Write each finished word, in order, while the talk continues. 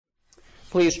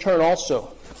Please turn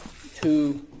also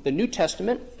to the New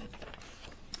Testament.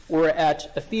 We're at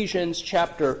Ephesians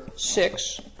chapter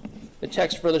 6. The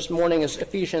text for this morning is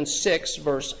Ephesians 6,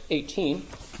 verse 18.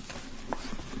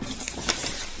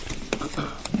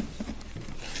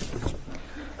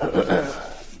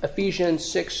 Ephesians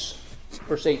 6,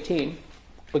 verse 18.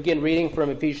 Begin reading from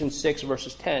Ephesians 6,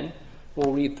 verses 10.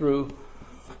 We'll read through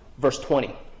verse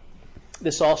 20.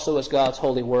 This also is God's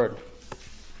holy word.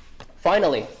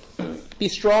 Finally, be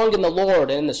strong in the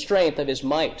Lord and in the strength of his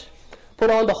might.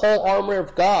 Put on the whole armor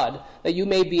of God, that you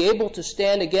may be able to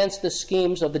stand against the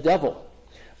schemes of the devil.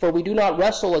 For we do not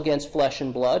wrestle against flesh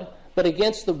and blood, but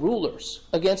against the rulers,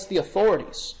 against the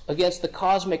authorities, against the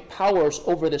cosmic powers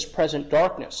over this present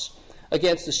darkness,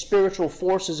 against the spiritual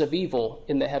forces of evil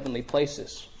in the heavenly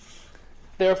places.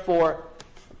 Therefore,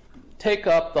 take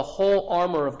up the whole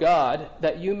armor of God,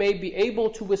 that you may be able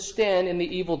to withstand in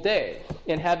the evil day,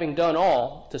 and having done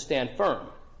all, to stand firm.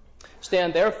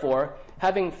 Stand therefore,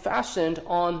 having fastened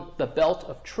on the belt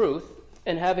of truth,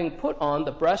 and having put on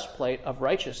the breastplate of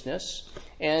righteousness,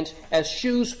 and as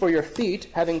shoes for your feet,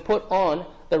 having put on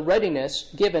the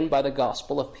readiness given by the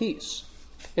gospel of peace.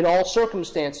 In all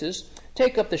circumstances,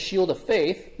 take up the shield of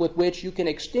faith, with which you can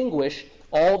extinguish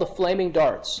all the flaming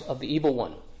darts of the evil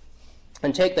one.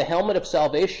 And take the helmet of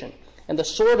salvation and the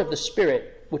sword of the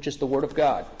Spirit, which is the word of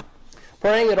God,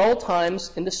 praying at all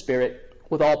times in the Spirit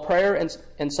with all prayer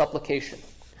and supplication.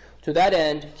 To that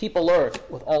end, keep alert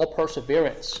with all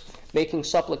perseverance, making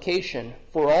supplication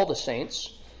for all the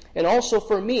saints, and also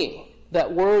for me,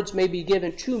 that words may be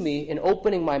given to me in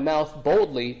opening my mouth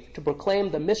boldly to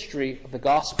proclaim the mystery of the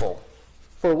gospel,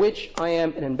 for which I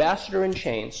am an ambassador in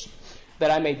chains, that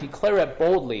I may declare it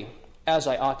boldly as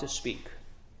I ought to speak.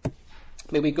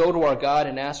 May we go to our God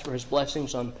and ask for his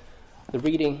blessings on the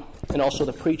reading and also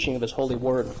the preaching of his holy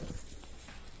word.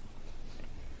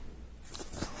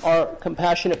 Our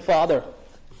compassionate Father,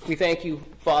 we thank you,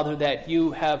 Father, that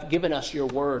you have given us your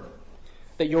word,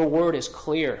 that your word is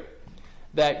clear,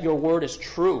 that your word is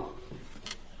true,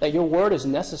 that your word is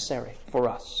necessary for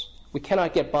us. We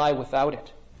cannot get by without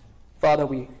it. Father,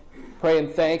 we pray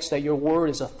in thanks that your word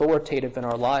is authoritative in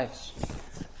our lives.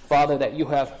 Father, that you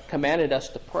have commanded us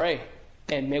to pray,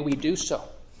 and may we do so.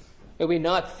 May we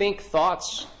not think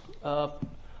thoughts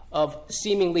of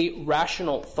seemingly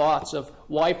rational thoughts of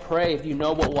why pray if you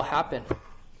know what will happen.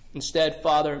 Instead,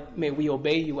 Father, may we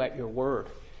obey you at your word.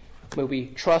 May we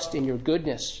trust in your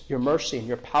goodness, your mercy, and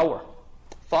your power.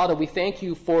 Father, we thank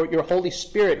you for your Holy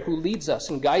Spirit who leads us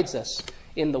and guides us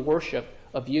in the worship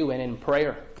of you and in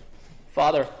prayer.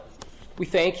 Father, we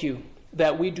thank you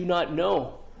that we do not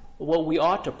know what we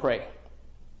ought to pray,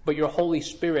 but your Holy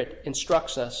Spirit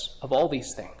instructs us of all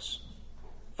these things.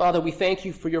 Father, we thank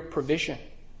you for your provision.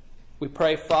 We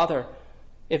pray, Father,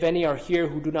 if any are here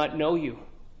who do not know you,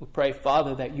 we pray,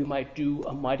 Father, that you might do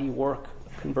a mighty work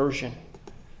of conversion.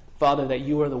 Father, that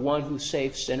you are the one who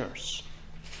saves sinners,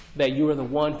 that you are the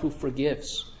one who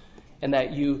forgives, and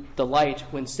that you delight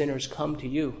when sinners come to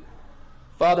you.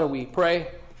 Father, we pray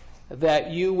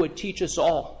that you would teach us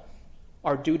all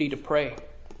our duty to pray,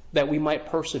 that we might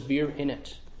persevere in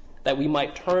it, that we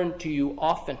might turn to you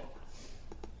often.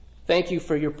 Thank you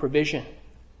for your provision,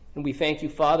 and we thank you,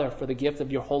 Father, for the gift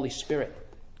of your Holy Spirit.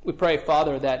 We pray,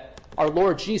 Father, that our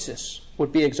Lord Jesus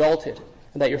would be exalted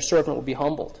and that your servant would be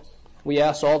humbled. We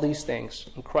ask all these things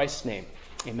in Christ's name.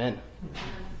 Amen.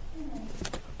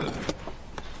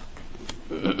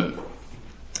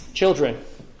 Children,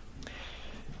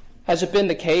 has it been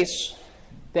the case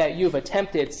that you've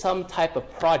attempted some type of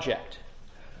project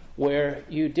where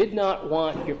you did not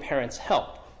want your parents'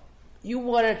 help? You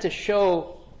wanted to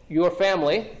show your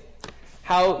family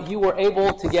how you were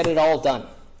able to get it all done.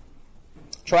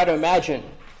 Try to imagine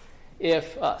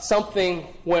if something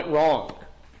went wrong.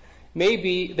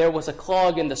 Maybe there was a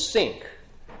clog in the sink,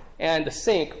 and the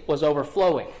sink was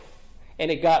overflowing, and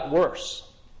it got worse.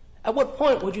 At what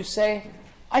point would you say,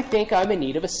 I think I'm in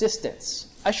need of assistance.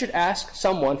 I should ask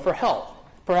someone for help,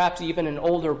 perhaps even an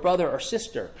older brother or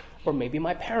sister, or maybe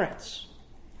my parents.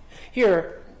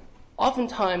 Here,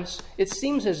 oftentimes, it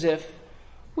seems as if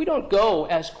we don't go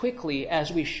as quickly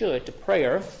as we should to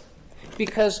prayer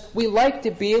because we like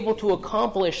to be able to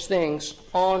accomplish things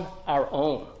on our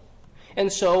own.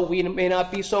 And so we may not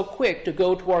be so quick to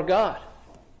go to our God.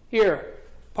 Here,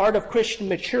 part of Christian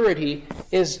maturity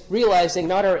is realizing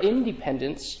not our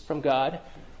independence from God,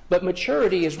 but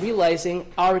maturity is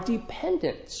realizing our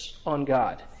dependence on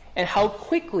God and how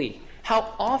quickly,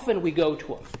 how often we go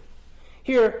to him.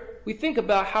 Here, we think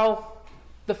about how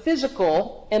the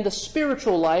physical and the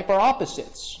spiritual life are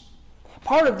opposites.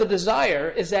 Part of the desire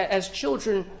is that as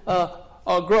children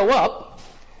grow up,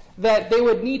 that they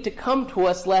would need to come to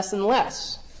us less and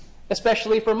less,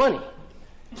 especially for money.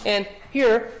 And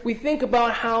here we think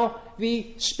about how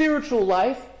the spiritual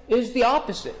life is the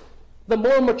opposite. The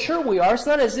more mature we are, it's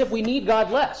not as if we need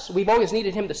God less. We've always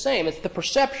needed Him the same. It's the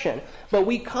perception. But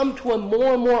we come to Him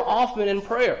more and more often in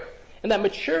prayer. And that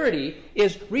maturity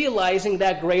is realizing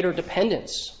that greater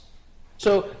dependence.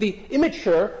 So the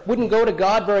immature wouldn't go to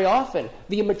God very often.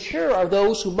 The immature are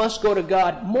those who must go to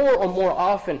God more and more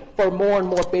often for more and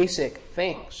more basic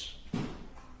things.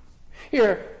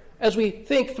 Here, as we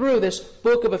think through this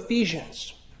book of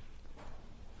Ephesians,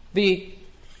 the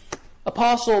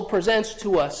apostle presents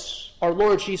to us our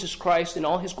Lord Jesus Christ in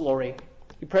all His glory.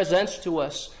 He presents to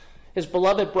us His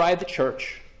beloved bride, the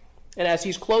church. And as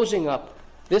he's closing up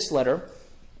this letter,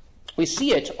 we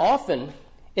see it often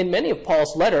in many of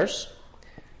Paul's letters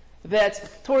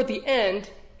that toward the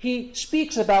end he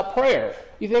speaks about prayer.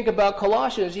 You think about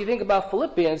Colossians, you think about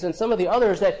Philippians, and some of the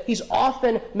others that he's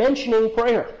often mentioning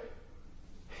prayer.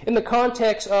 In the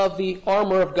context of the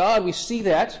armor of God, we see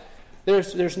that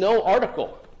there's no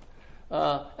article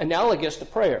analogous to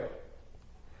prayer.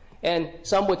 And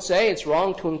some would say it's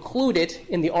wrong to include it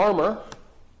in the armor,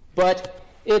 but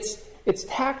it's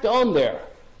tacked on there.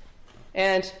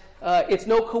 And it's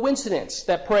no coincidence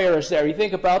that prayer is there. You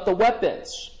think about the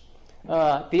weapons.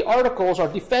 The articles are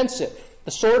defensive.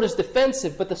 The sword is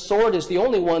defensive, but the sword is the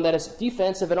only one that is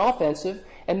defensive and offensive.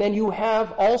 And then you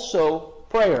have also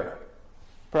prayer.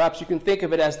 Perhaps you can think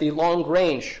of it as the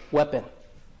long-range weapon.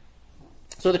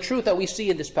 So the truth that we see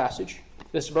in this passage,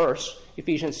 this verse,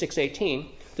 Ephesians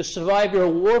 6:18, to survive your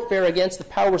warfare against the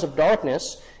powers of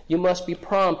darkness, you must be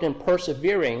prompt and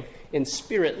persevering in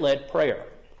Spirit-led prayer.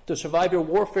 To survive your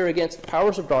warfare against the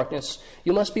powers of darkness,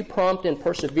 you must be prompt and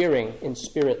persevering in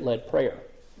Spirit-led prayer.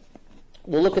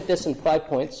 We'll look at this in 5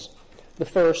 points. The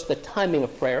first, the timing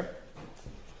of prayer.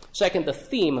 Second, the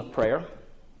theme of prayer.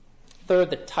 Third,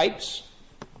 the types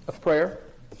of prayer.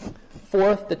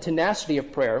 Fourth, the tenacity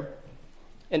of prayer.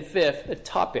 And fifth, the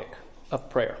topic of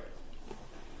prayer.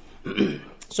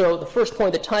 So the first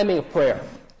point, the timing of prayer,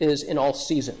 is in all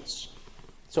seasons.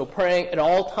 So praying at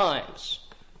all times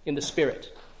in the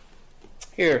Spirit.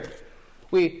 Here,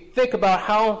 we think about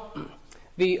how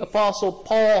the Apostle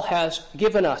Paul has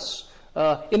given us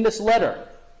in this letter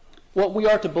what we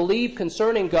are to believe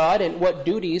concerning God and what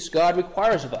duties God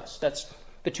requires of us. That's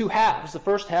the two halves. The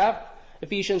first half,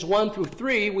 Ephesians 1 through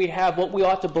 3, we have what we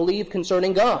ought to believe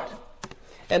concerning God.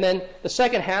 And then the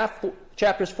second half,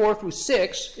 chapters 4 through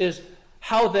 6, is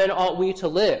how then ought we to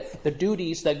live, the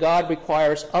duties that God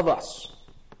requires of us.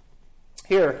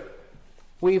 Here,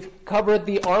 we've covered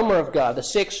the armor of God, the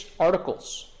 6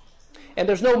 articles. And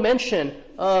there's no mention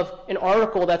of an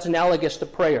article that's analogous to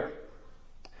prayer.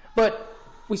 But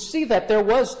we see that there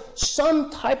was some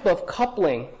type of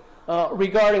coupling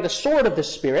regarding the sword of the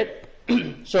Spirit.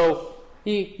 So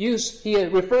he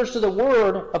refers to the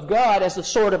Word of God as the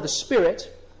sword of the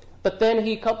Spirit, but then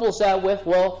he couples that with,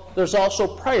 well, there's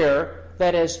also prayer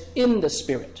that is in the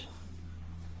Spirit.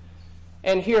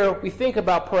 And here we think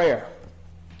about prayer.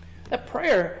 That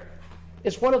prayer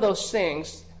is one of those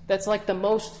things that's like the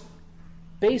most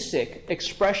basic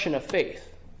expression of faith.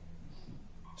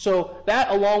 So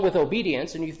that, along with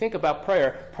obedience, and you think about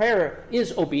prayer, prayer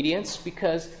is obedience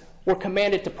because we're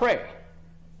commanded to pray.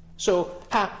 So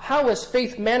how is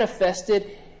faith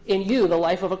manifested in you, the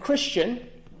life of a Christian?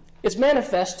 It's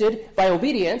manifested by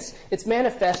obedience. It's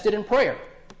manifested in prayer.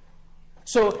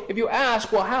 So if you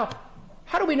ask, well,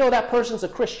 how do we know that person's a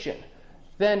Christian?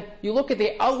 Then you look at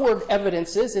the outward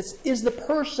evidences. Is the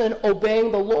person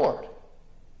obeying the Lord?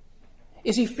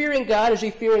 Is he fearing God? Is he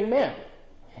fearing man?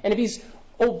 And if he's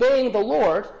obeying the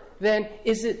Lord, then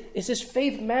is his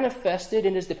faith manifested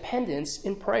in his dependence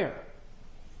in prayer?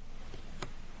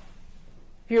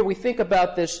 Here we think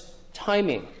about this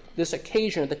timing, this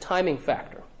occasion, the timing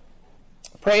factor.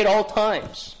 Pray at all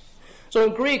times. So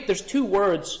in Greek, there's 2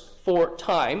 words for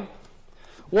time.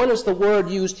 One is the word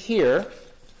used here,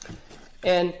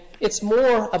 and it's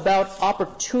more about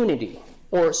opportunity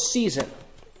or season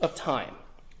of time.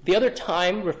 The other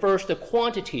time refers to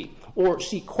quantity or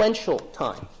sequential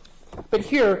time. But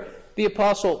here, the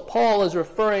Apostle Paul is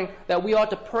referring that we ought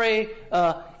to pray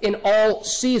in all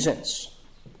seasons.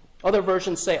 Other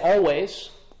versions say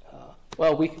always.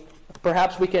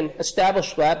 Perhaps we can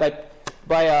establish that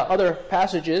by other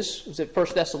passages. Is it 1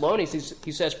 Thessalonians?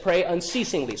 He says pray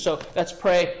unceasingly. So that's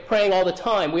praying all the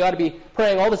time. We ought to be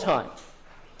praying all the time.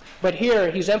 But here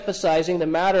he's emphasizing the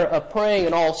matter of praying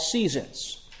in all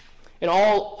seasons, in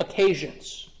all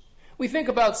occasions. We think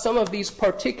about some of these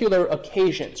particular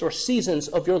occasions or seasons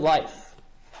of your life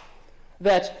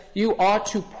that you ought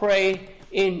to pray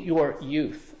in your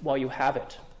youth. while you have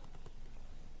it.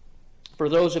 For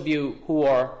those of you who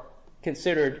are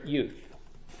considered youth,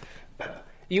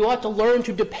 you ought to learn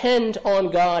to depend on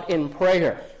God in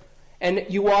prayer, and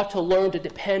you ought to learn to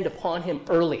depend upon Him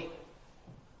early.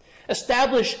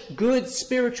 Establish good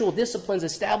spiritual disciplines,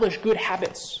 establish good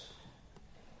habits.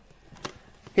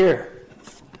 Here,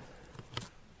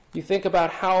 you think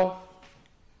about how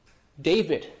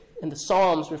David in the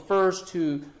Psalms refers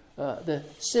to the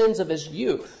sins of his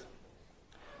youth.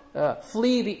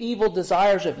 Flee the evil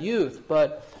desires of youth,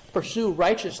 but pursue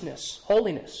righteousness,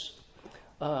 holiness,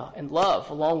 and love,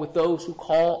 along with those who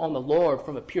call on the Lord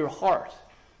from a pure heart.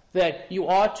 That you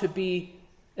ought to be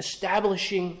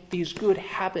establishing these good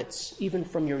habits even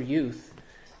from your youth,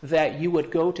 that you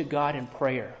would go to God in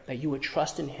prayer, that you would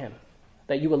trust in Him,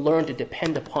 that you would learn to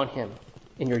depend upon Him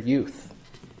in your youth.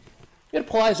 It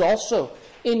applies also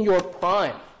in your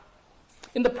prime,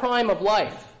 in the prime of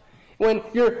life, when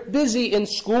you're busy in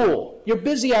school, you're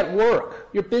busy at work,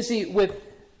 you're busy with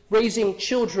raising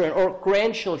children or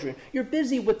grandchildren, you're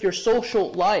busy with your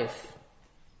social life.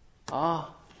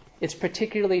 It's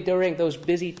particularly during those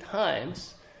busy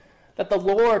times that the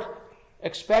Lord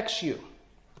expects you,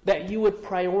 that you would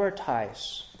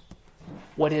prioritize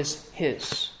what is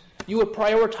His. You would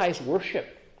prioritize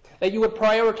worship, that you would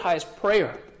prioritize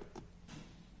prayer.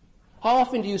 How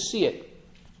often do you see it?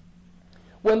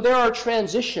 When there are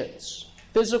transitions,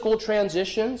 physical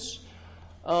transitions,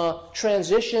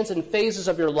 transitions and phases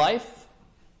of your life,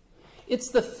 it's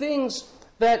the things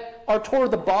that are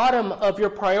toward the bottom of your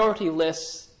priority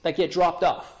list that get dropped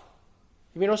off.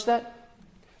 Have you noticed that?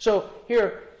 So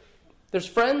here, there's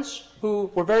friends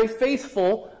who were very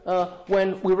faithful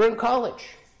when we were in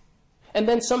college. And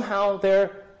then somehow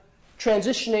they're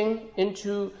transitioning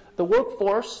into the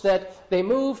workforce, that they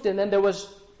moved, and then there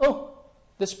was,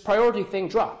 this priority thing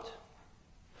dropped.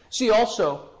 See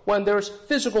also, when there's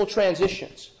physical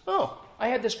transitions. I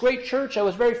had this great church, I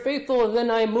was very faithful, and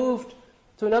then I moved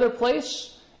to another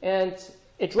place, and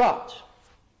it dropped.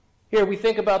 Here we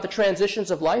think about the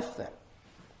transitions of life then.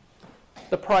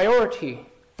 The priority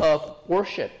of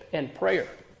worship and prayer.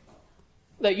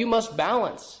 That you must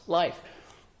balance life.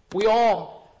 We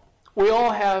all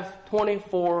have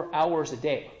 24 hours a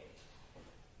day.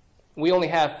 We only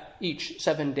have each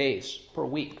 7 days per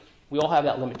week. We all have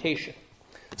that limitation.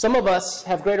 Some of us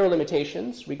have greater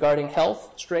limitations regarding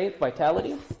health, strength,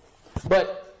 vitality,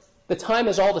 but the time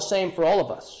is all the same for all of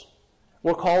us.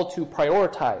 We're called to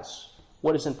prioritize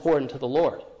what is important to the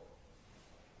Lord.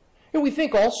 And we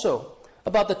think also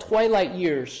about the twilight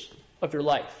years of your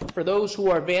life, for those who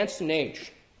are advanced in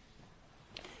age.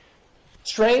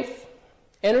 Strength,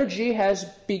 energy has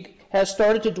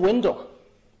started to dwindle.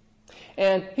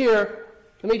 And here,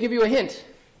 let me give you a hint.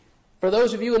 For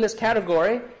those of you in this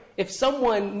category, if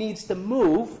someone needs to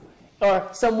move, or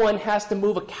someone has to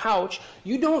move a couch,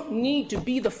 you don't need to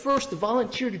be the first to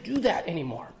volunteer to do that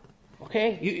anymore.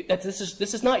 Okay? This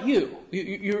is not you.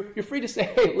 You're free to say,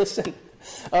 hey, listen,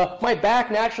 my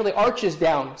back naturally arches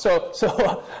down,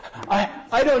 so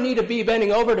I don't need to be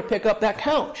bending over to pick up that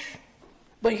couch.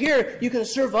 But here, you can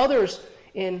serve others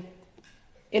in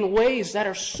ways that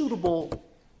are suitable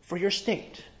for your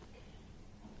state.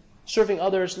 Serving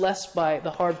others less by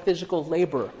the hard physical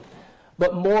labor,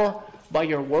 but more by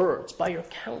your words, by your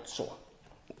counsel,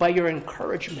 by your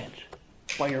encouragement,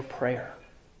 by your prayer,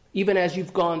 even as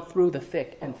you've gone through the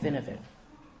thick and thin of it.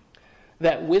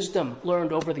 That wisdom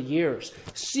learned over the years,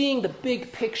 seeing the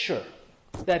big picture,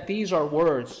 that these are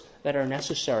words that are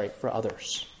necessary for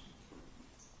others.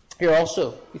 Here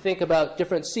also, we think about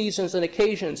different seasons and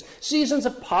occasions, seasons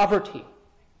of poverty.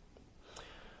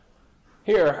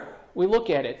 Here, we look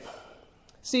at it,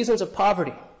 seasons of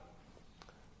poverty.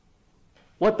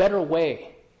 What better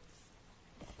way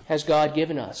has God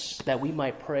given us that we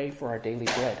might pray for our daily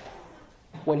bread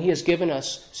when He has given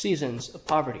us seasons of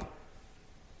poverty?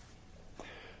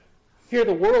 Here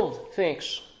the world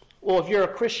thinks, well, if you're a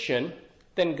Christian,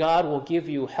 then God will give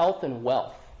you health and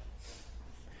wealth.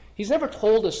 He's never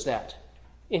told us that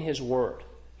in His Word.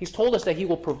 He's told us that He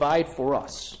will provide for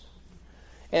us.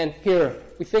 And here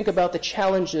we think about the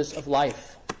challenges of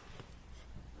life.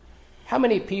 How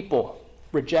many people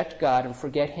reject God and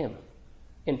forget Him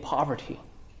in poverty?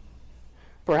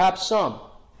 Perhaps some,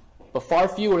 but far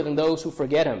fewer than those who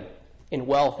forget Him in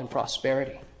wealth and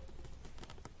prosperity.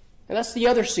 And that's the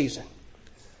other season.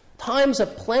 Times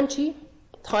of plenty,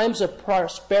 times of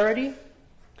prosperity.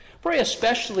 Pray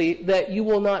especially that you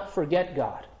will not forget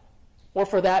God, or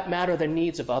for that matter, the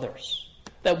needs of others.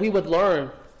 That we would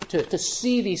learn to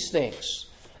see these things,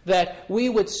 that we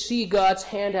would see God's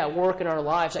hand at work in our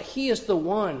lives, that He is the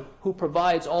one who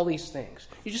provides all these things.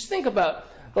 You just think about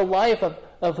the life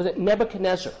of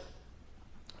Nebuchadnezzar.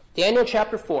 Daniel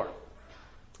chapter 4,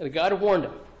 the God warned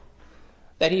him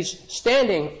that he's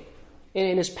standing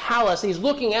in his palace, and he's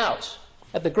looking out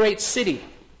at the great city.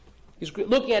 He's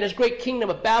looking at his great kingdom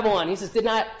of Babylon. He says, did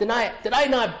I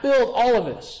not build all of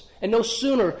this? And no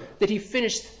sooner did he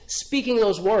finish speaking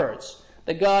those words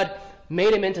that God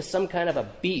made him into some kind of a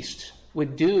beast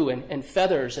with dew and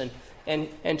feathers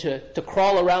and to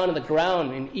crawl around on the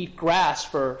ground and eat grass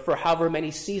for however many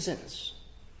seasons.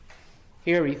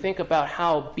 Here you think about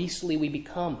how beastly we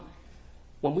become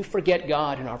when we forget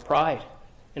God in our pride,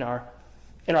 in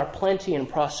our plenty and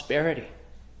prosperity.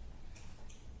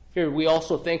 Here we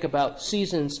also think about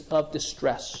seasons of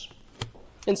distress.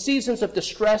 In seasons of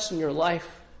distress in your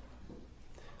life,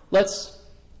 let's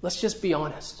just be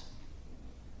honest.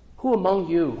 Who among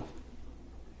you,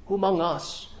 who among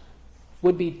us,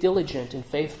 would be diligent and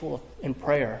faithful in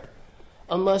prayer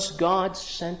unless God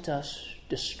sent us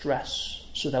distress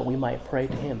so that we might pray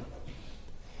to him?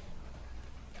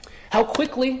 How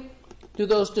quickly do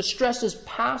those distresses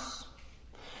pass?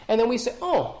 And then we say,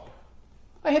 oh,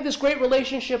 I had this great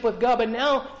relationship with God, but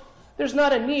now there's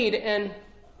not a need, and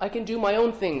I can do my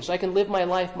own things. I can live my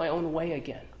life my own way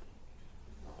again.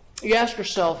 You ask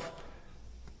yourself,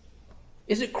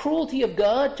 is it cruelty of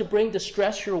God to bring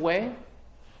distress your way?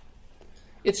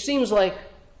 It seems like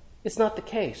it's not the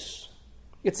case.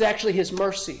 It's actually his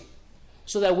mercy,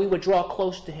 so that we would draw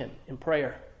close to him in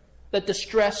prayer, that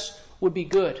distress would be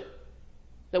good,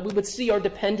 that we would see our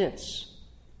dependence,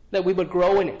 that we would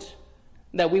grow in it,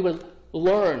 that we would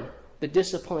learn the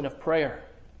discipline of prayer,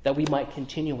 that we might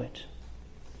continue it.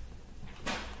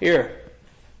 Here,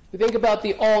 we think about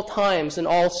the all times and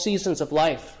all seasons of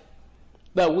life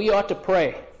that we ought to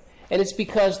pray. And it's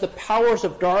because the powers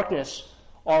of darkness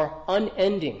are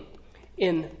unending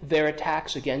in their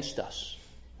attacks against us.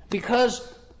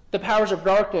 Because the powers of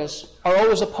darkness are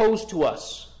always opposed to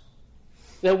us,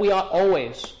 that we ought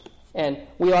always, and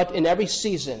we ought in every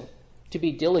season, to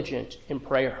be diligent in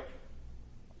prayer.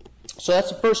 So that's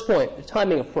the first point, the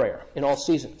timing of prayer in all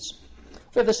seasons.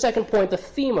 We have the second point, the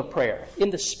theme of prayer, in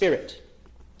the Spirit.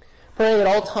 Praying at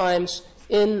all times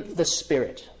in the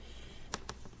Spirit.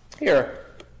 Here,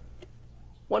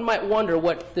 one might wonder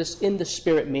what this in the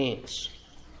Spirit means.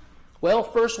 Well,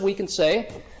 first we can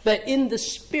say that in the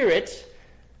Spirit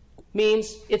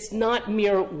means it's not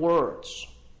mere words.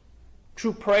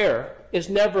 True prayer is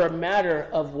never a matter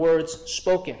of words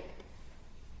spoken.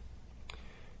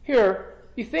 Here,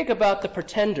 you think about the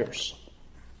pretenders.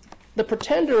 The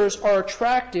pretenders are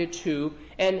attracted to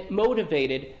and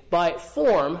motivated by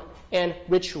form and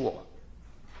ritual.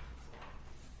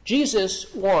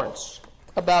 Jesus warns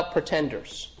about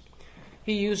pretenders.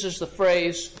 He uses the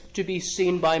phrase, to be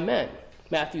seen by men,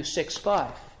 Matthew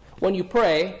 6:5. When you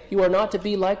pray, you are not to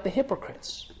be like the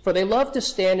hypocrites, for they love to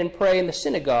stand and pray in the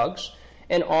synagogues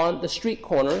and on the street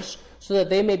corners, so that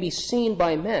they may be seen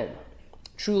by men.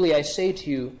 Truly I say to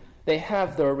you, they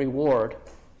have their reward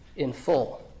in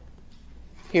full.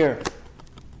 Here,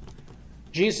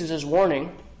 Jesus is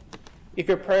warning, if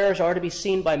your prayers are to be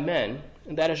seen by men,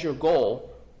 and that is your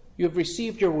goal, you have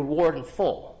received your reward in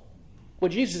full.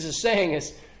 What Jesus is saying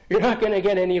is, you're not going to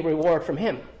get any reward from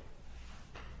him.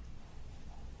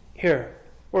 Here,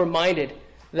 we're reminded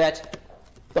that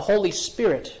the Holy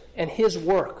Spirit and his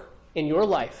work in your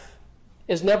life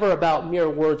is never about mere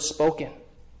words spoken.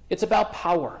 It's about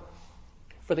power.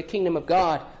 For the kingdom of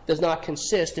God does not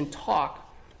consist in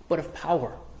talk, but of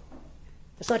power.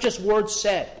 It's not just words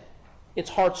said, it's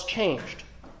hearts changed.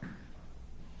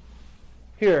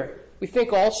 Here, we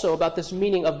think also about this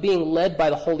meaning of being led by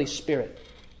the Holy Spirit.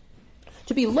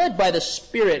 To be led by the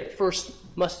Spirit first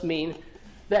must mean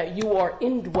that you are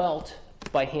indwelt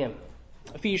by him.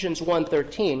 Ephesians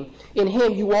 1:13, in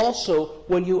him you also,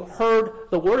 when you heard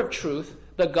the word of truth,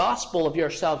 the gospel of your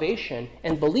salvation,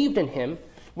 and believed in him,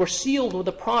 were sealed with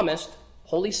the promised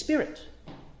Holy Spirit.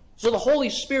 So the Holy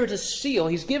Spirit is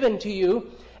sealed. He's given to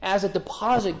you as a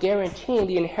deposit guaranteeing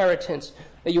the inheritance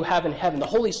that you have in heaven. The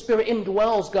Holy Spirit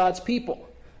indwells God's people.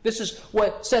 This is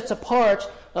what sets apart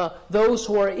those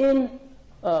who are in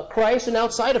Christ and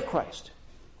outside of Christ.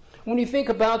 When you think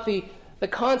about the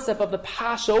concept of the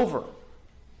Passover,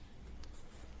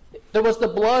 there was the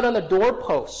blood on the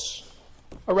doorposts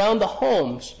around the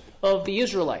homes of the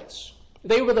Israelites.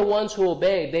 They were the ones who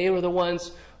obeyed. They were the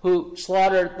ones who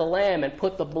slaughtered the lamb and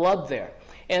put the blood there.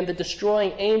 And the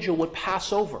destroying angel would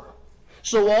pass over.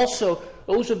 So also,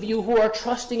 those of you who are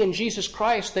trusting in Jesus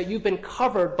Christ, that you've been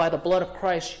covered by the blood of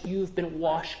Christ, you've been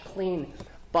washed clean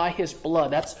by his blood.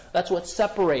 That's what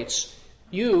separates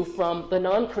you from the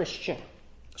non-Christian.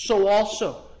 So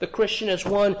also, the Christian is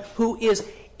one who is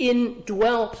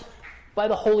indwelt by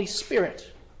the Holy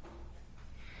Spirit.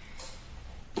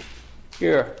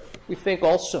 Here, we think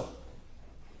also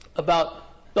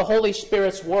about the Holy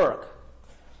Spirit's work,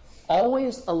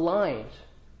 always aligned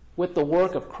with the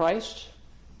work of Christ,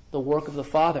 the work of the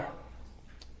Father.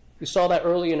 We saw that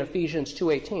early in Ephesians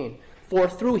 2:18. For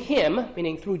through him,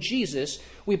 meaning through Jesus,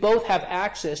 we both have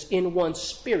access in one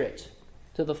Spirit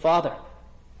to the Father.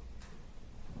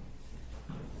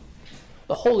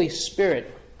 The Holy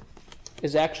Spirit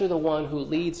is actually the one who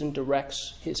leads and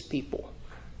directs his people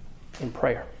in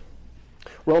prayer.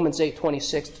 Romans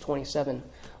 8:26-27.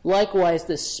 Likewise,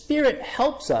 the Spirit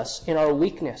helps us in our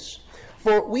weakness,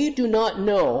 for we do not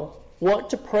know what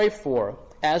to pray for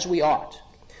as we ought.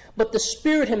 But the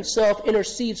Spirit himself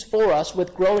intercedes for us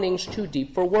with groanings too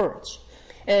deep for words.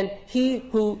 And he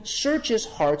who searches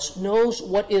hearts knows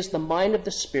what is the mind of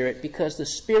the Spirit, because the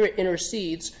Spirit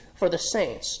intercedes for the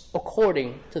saints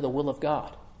according to the will of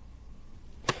God.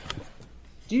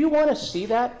 Do you want to see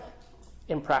that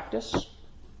in practice?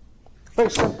 Very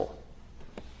simple.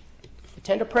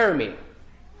 Attend a prayer meeting.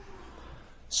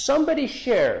 Somebody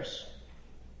shares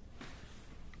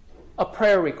a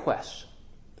prayer request.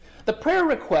 The prayer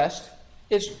request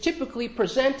is typically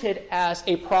presented as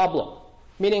a problem,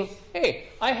 meaning, hey,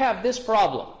 I have this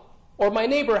problem, or my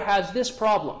neighbor has this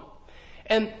problem.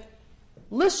 And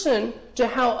listen to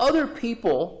how other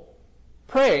people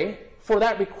pray for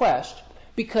that request,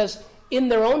 because in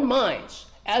their own minds,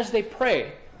 as they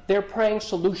pray, they're praying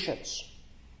solutions.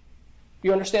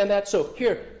 You understand that? So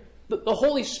here, the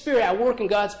Holy Spirit at work in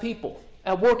God's people,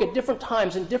 at work at different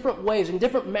times, in different ways, in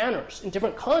different manners, in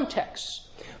different contexts.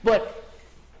 But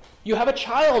you have a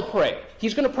child pray.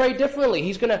 He's going to pray differently.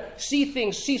 He's going to see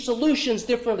things, see solutions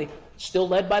differently, still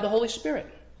led by the Holy Spirit.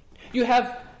 You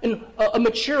have a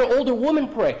mature older woman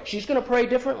pray. She's going to pray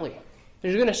differently.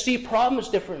 She's going to see problems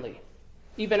differently,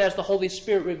 even as the Holy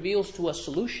Spirit reveals to us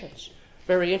solutions.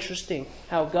 Very interesting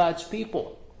how God's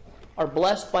people are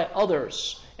blessed by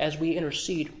others as we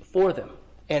intercede for them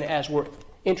and as we're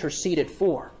interceded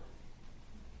for.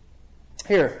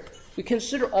 Here, we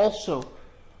consider also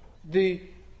the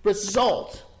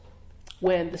result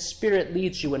when the Spirit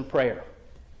leads you in prayer.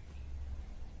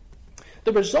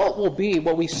 The result will be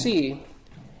what we see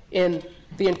in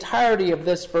the entirety of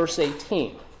this verse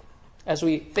 18. As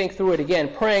we think through it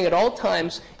again, praying at all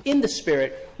times in the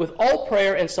Spirit with all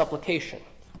prayer and supplication.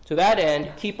 To that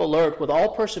end, keep alert with all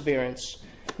perseverance,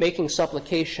 making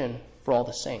supplication for all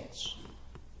the saints.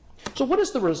 So what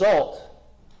is the result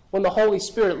when the Holy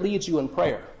Spirit leads you in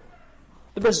prayer?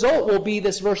 The result will be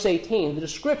this verse 18, the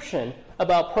description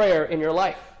about prayer in your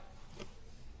life.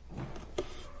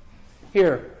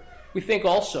 Here, we think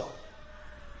also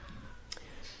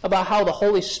about how the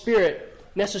Holy Spirit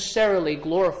necessarily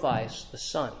glorifies the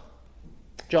Son.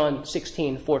 John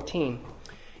 16:14.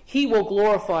 He will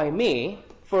glorify me,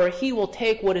 for he will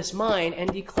take what is mine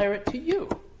and declare it to you.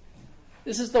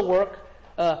 This is the work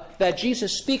that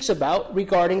Jesus speaks about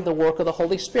regarding the work of the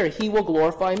Holy Spirit. He will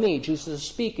glorify me. Jesus is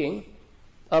speaking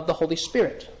of the Holy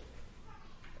Spirit.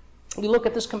 We look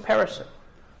at this comparison,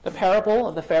 the parable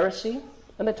of the Pharisee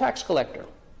and the tax collector.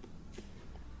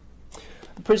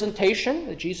 The presentation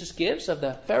that Jesus gives of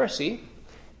the Pharisee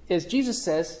is, Jesus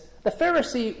says, the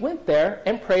Pharisee went there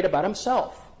and prayed about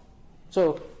himself.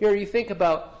 So here you think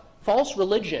about false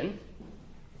religion,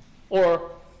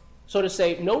 or so to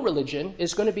say, no religion,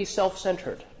 is going to be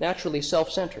self-centered, naturally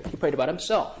self-centered. He prayed about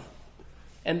himself.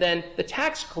 And then the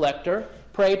tax collector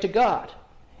prayed to God.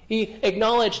 He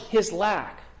acknowledged his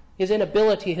lack, his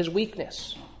inability, his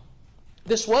weakness.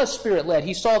 This was Spirit-led.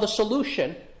 He saw the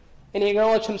solution, and he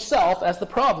acknowledged himself as the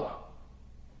problem.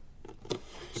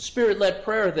 Spirit-led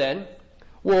prayer, then,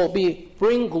 will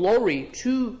bring glory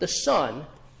to the Son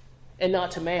and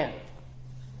not to man.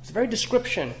 It's the very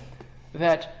description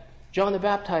that John the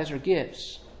Baptizer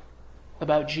gives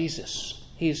about Jesus.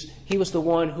 He was the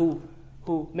one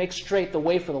who makes straight the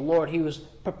way for the Lord. He was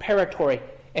preparatory.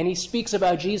 And he speaks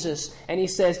about Jesus, and he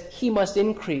says, he must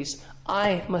increase,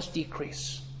 I must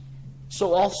decrease.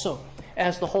 So also,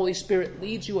 as the Holy Spirit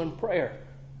leads you in prayer,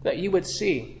 that you would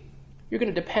see, you're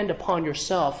going to depend upon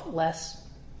yourself less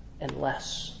and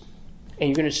less. And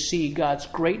you're going to see God's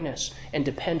greatness and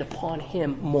depend upon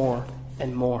him more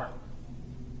and more.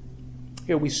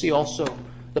 Here we see also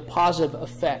the positive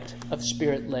effect of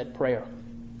Spirit-led prayer.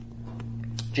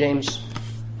 James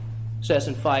says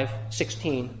in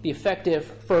 5:16, the effective,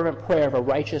 fervent prayer of a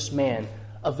righteous man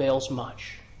avails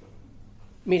much.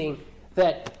 Meaning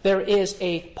that there is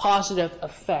a positive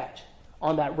effect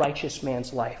on that righteous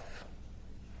man's life.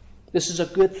 This is a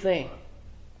good thing,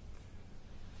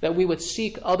 that we would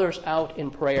seek others out in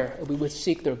prayer, and we would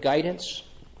seek their guidance,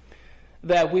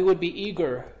 that we would be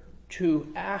eager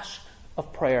to ask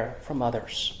of prayer from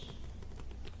others,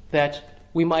 that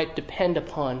we might depend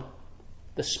upon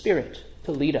the Spirit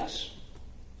to lead us.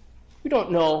 We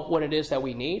don't know what it is that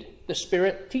we need. The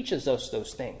Spirit teaches us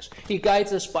those things. He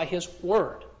guides us by His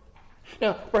Word.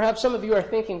 Now, perhaps some of you are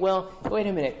thinking, well, wait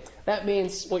a minute. That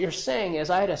means what you're saying is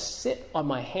I had to sit on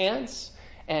my hands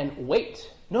and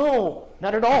wait. No,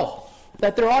 not at all.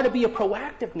 That there ought to be a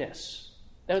proactiveness.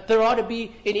 That there ought to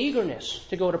be an eagerness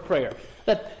to go to prayer.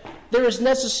 That there is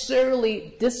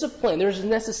necessarily discipline. There is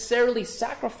necessarily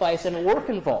sacrifice and work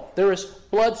involved. There is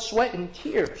blood, sweat, and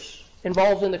tears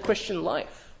involved in the Christian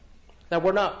life. That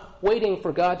we're not waiting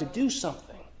for God to do something.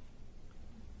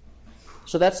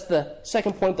 So that's the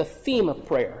second point. The theme of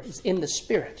prayer is in the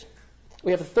Spirit.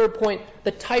 We have the third point,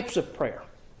 the types of prayer.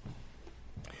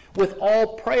 With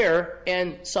all prayer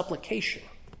and supplication.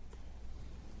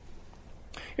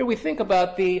 Here we think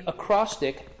about the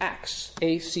acrostic ACTS,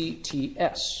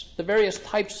 A-C-T-S, the various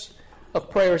types of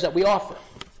prayers that we offer.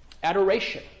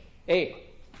 Adoration, A.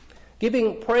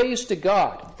 Giving praise to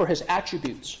God for His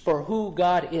attributes, for who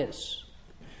God is.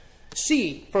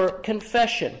 C, for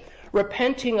confession,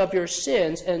 repenting of your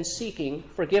sins and seeking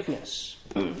forgiveness.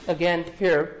 Again,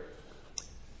 here,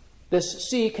 this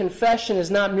C, confession, is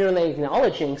not merely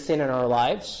acknowledging sin in our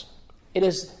lives. It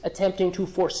is attempting to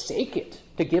forsake it,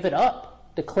 to give it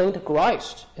up, to cling to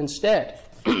Christ instead,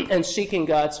 and seeking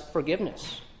God's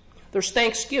forgiveness. There's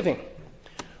thanksgiving,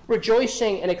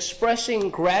 rejoicing and expressing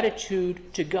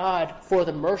gratitude to God for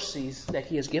the mercies that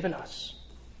He has given us.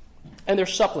 And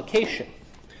there's supplication.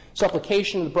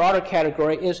 Supplication in the broader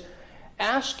category is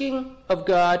asking of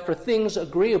God for things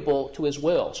agreeable to His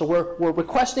will. So we're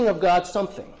requesting of God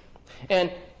something. And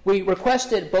we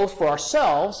request it both for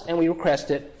ourselves and we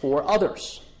request it for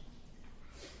others.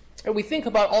 And we think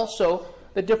about also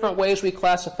the different ways we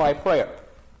classify prayer.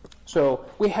 So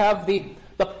we have the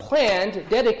planned,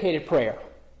 dedicated prayer.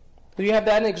 You have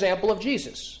that an example of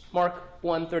Jesus, Mark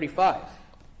 1:35.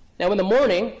 Now in the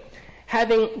morning,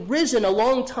 having risen a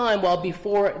long time while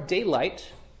before daylight,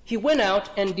 He went out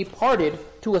and departed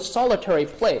to a solitary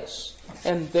place,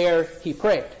 and there He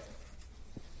prayed.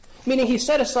 Meaning He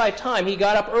set aside time. He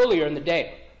got up earlier in the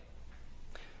day.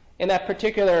 In that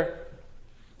particular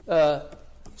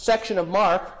section of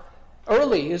Mark,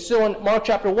 early is still in Mark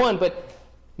chapter 1, but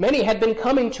many had been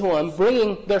coming to Him,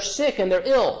 bringing their sick and their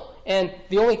ill, and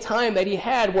the only time that He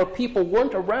had where people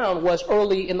weren't around was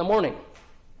early in the morning.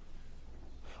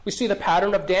 We see the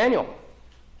pattern of Daniel,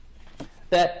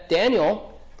 that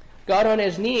Daniel got on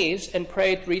his knees and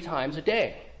prayed 3 times a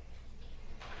day.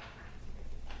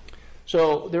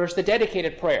 So there's the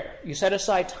dedicated prayer. You set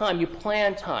aside time, you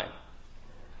plan time.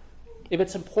 If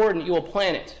it's important, you will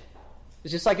plan it.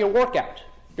 It's just like your workout,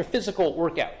 your physical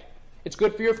workout. It's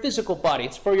good for your physical body.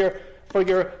 It's good for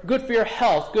your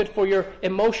health, good for your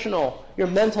emotional, your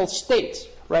mental state,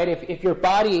 right? If your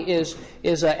body is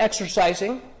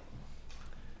exercising,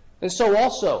 and so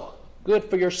also good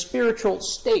for your spiritual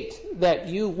state that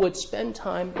you would spend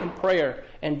time in prayer,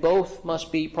 and both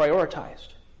must be prioritized.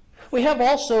 We have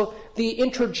also the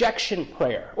interjection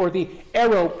prayer, or the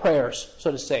arrow prayers, so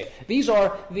to say. These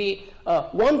are the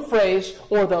one phrase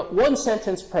or the one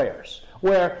sentence prayers,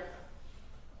 where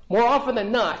more often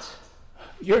than not,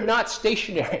 you're not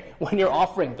stationary when you're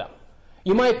offering them.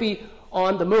 You might be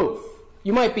on the move.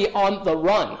 You might be on the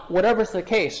run. Whatever's the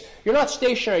case, you're not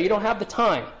stationary. You don't have the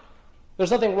time.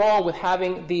 There's nothing wrong with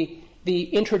having the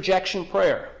interjection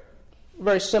prayer. A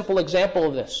very simple example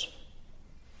of this.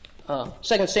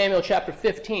 2 Samuel chapter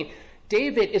 15.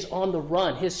 David is on the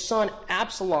run. His son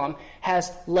Absalom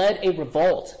has led a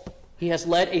revolt. He has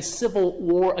led a civil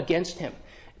war against him.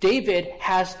 David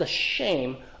has the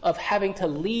shame of having to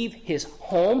leave his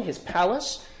home, his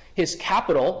palace, his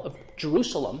capital of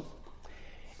Jerusalem.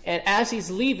 And as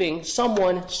he's leaving,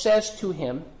 someone says to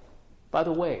him, by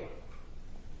the way,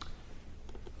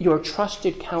 your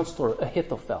trusted counselor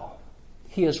Ahithophel,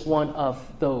 he is one of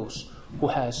those who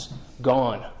has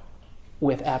gone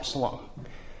with Absalom.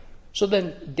 So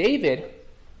then David,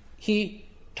 he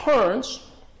turns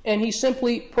and he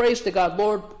simply prays to God,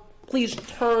 Lord, please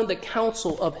turn the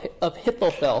counsel of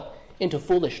Ahithophel into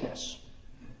foolishness.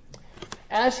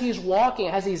 As he's walking,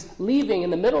 as he's leaving in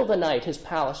the middle of the night his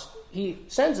palace, he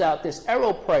sends out this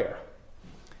arrow prayer.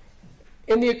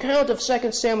 In the account of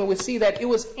 2 Samuel, we see that it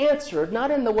was answered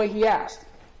not in the way he asked.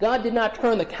 God did not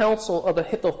turn the counsel of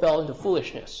Ahithophel into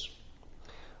foolishness.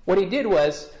 What he did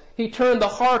was, he turned the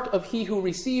heart of he who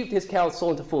received his counsel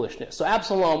into foolishness. So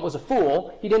Absalom was a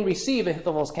fool. He didn't receive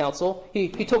Ahithophel's counsel. He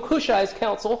took Hushai's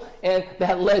counsel, and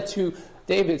that led to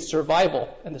David's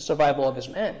survival and the survival of his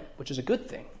men, which is a good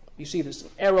thing. You see this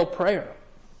arrow prayer.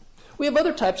 We have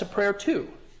other types of prayer too.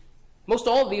 Most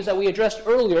all of these that we addressed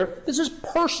earlier, this is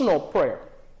personal prayer.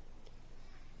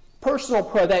 Personal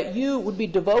prayer, that you would be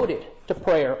devoted to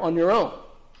prayer on your own.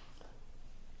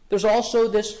 There's also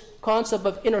this concept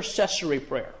of intercessory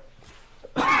prayer,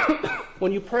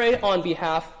 when you pray on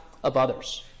behalf of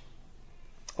others.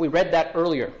 We read that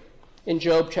earlier in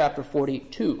Job chapter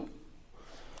 42.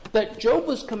 That Job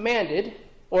was commanded,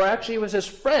 or actually it was his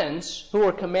friends who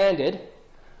were commanded,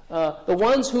 the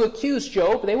ones who accused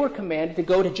Job, they were commanded to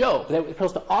go to Job. They were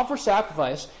supposed to offer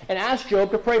sacrifice and ask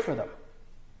Job to pray for them.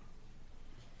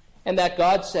 And that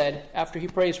God said, after he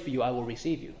prays for you, I will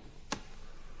receive you.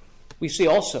 We see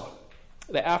also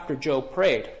that after Job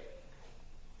prayed,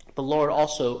 the Lord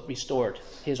also restored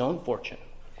his own fortune,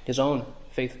 his own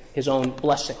faith, his own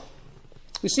blessing.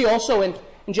 We see also in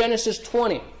Genesis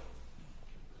 20,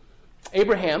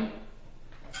 Abraham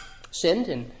sinned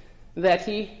and that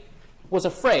he was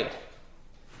afraid.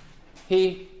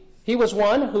 He was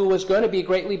one who was going to be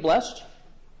greatly blessed,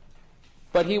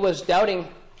 but he was doubting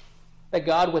that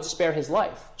God would spare his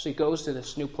life. So he goes to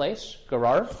this new place,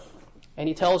 Gerar, and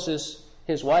he tells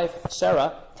his wife,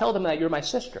 Sarah, tell them that you're my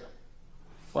sister.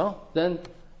 Well, then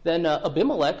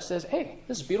Abimelech says, hey,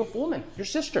 this is a beautiful woman, your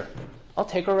sister. I'll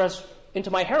take her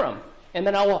into my harem. And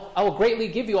then I will greatly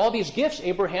give you all these gifts,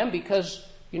 Abraham, because,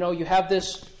 you have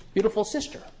this beautiful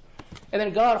sister. And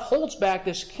then God holds back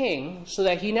this king so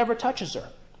that he never touches her.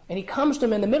 And he comes to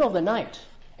him in the middle of the night,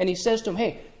 and he says to him,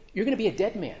 hey, you're going to be a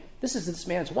dead man. This is this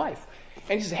man's wife.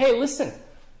 And he says, hey, listen,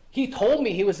 he told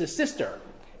me he was his sister.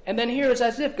 And then here it's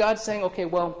as if God's saying, okay,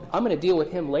 well, I'm going to deal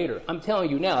with him later. I'm telling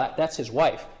you now, that's his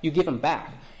wife. You give him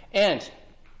back. And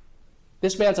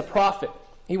this man's a prophet.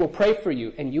 He will pray for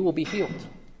you, and you will be healed.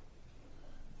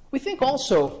 We think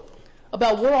also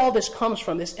about where all this comes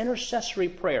from, this intercessory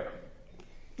prayer.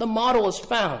 The model is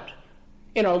found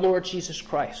in our Lord Jesus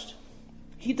Christ.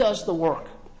 He does the work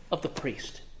of the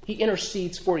priest. He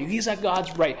intercedes for you. He's at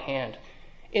God's right hand,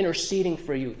 interceding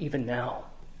for you even now.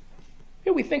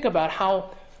 Here we think about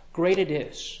how great it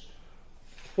is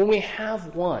when we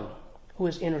have one who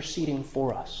is interceding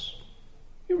for us.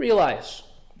 You realize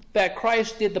that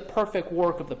Christ did the perfect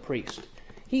work of the priest.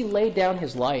 He laid down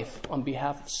his life on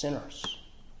behalf of sinners.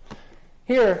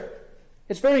 Here,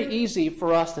 it's very easy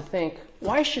for us to think,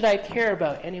 why should I care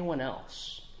about anyone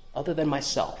else other than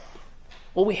myself?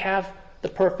 Well, we have the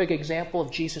perfect example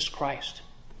of Jesus Christ.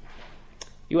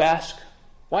 You ask,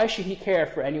 why should he care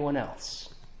for anyone else?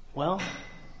 Well,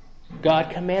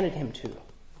 God commanded him to.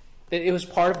 It was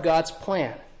part of God's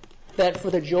plan that for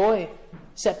the joy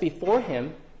set before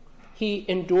him, he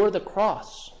endured the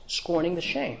cross, scorning the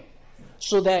shame,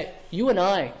 so that you and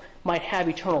I might have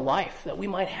eternal life, that we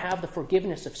might have the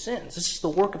forgiveness of sins. This is the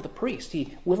work of the priest.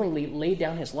 He willingly laid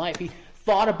down his life. He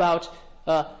thought about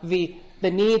the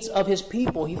needs of his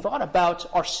people. He thought about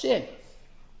our sin.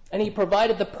 And he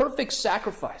provided the perfect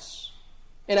sacrifice.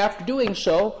 And after doing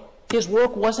so, his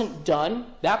work wasn't done.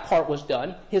 That part was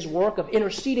done. His work of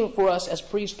interceding for us as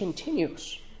priest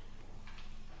continues.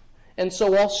 And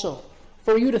so also,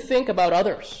 for you to think about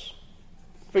others,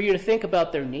 for you to think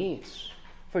about their needs,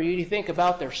 for you to think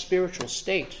about their spiritual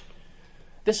state,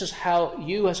 this is how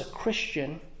you as a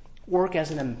Christian work as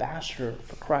an ambassador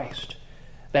for Christ,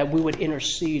 that we would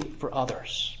intercede for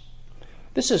others.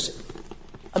 This is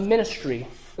a ministry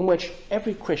in which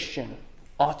every Christian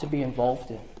ought to be involved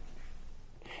in.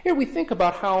 Here we think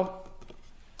about how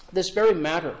this very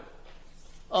matter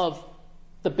of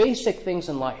the basic things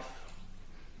in life.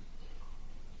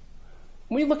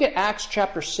 When we look at Acts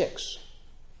chapter 6,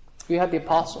 you have the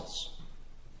apostles.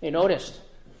 They noticed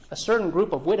a certain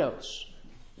group of widows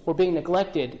were being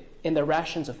neglected in their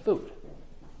rations of food.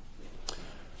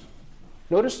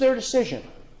 Notice their decision.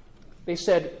 They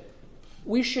said,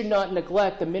 we should not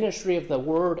neglect the ministry of the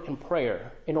word and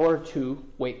prayer in order to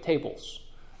wait tables.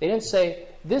 They didn't say,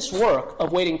 this work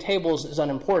of waiting tables is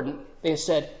unimportant. They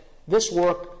said, this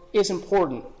work is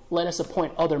important. Let us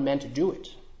appoint other men to do it.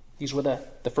 These were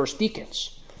the first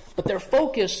deacons. But their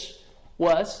focus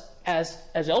was, as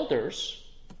elders,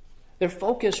 their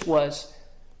focus was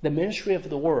the ministry of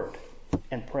the word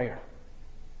and prayer.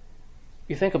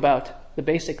 You think about the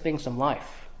basic things in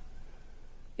life.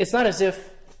 It's not as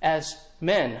if, as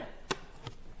men,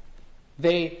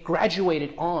 they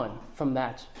graduated on from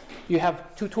that. You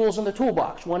have two tools in the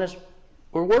toolbox. One is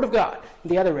the Word of God,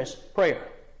 and the other is prayer.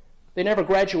 They never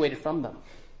graduated from them.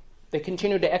 They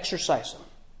continued to exercise them.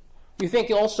 You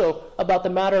think also about the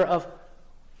matter of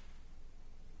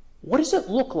what does it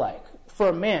look like for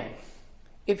a man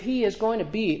if he is going to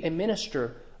be a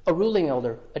minister, a ruling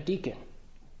elder, a deacon?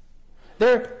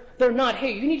 There they're not,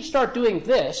 hey, you need to start doing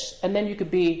this, and then you could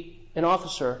be an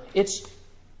officer. It's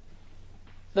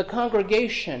the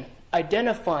congregation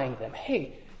identifying them.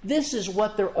 Hey, this is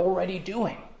what they're already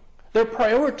doing. They're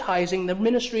prioritizing the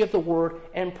ministry of the word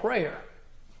and prayer.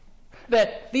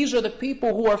 That these are the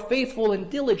people who are faithful and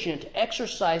diligent,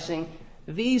 exercising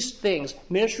these things,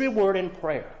 ministry of word and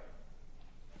prayer.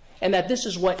 And that this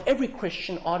is what every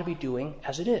Christian ought to be doing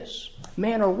as it is,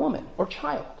 man or woman or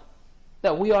child.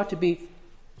 That we ought to be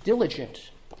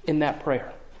diligent in that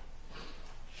prayer.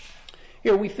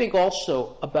 Here we think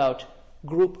also about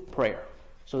group prayer.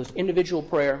 So there's individual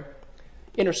prayer,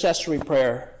 intercessory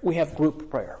prayer, we have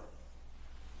group prayer.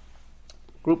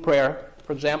 Group prayer,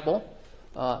 for example,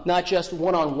 not just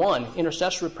one-on-one.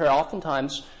 Intercessory prayer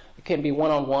oftentimes can be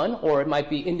one-on-one, or it might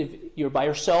be you're by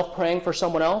yourself praying for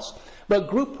someone else. But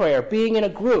group prayer, being in a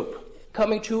group,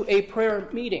 coming to a prayer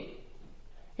meeting.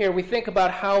 Here we think about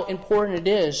how important it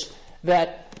is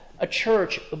that a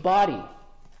church, a body,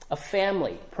 a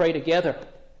family pray together.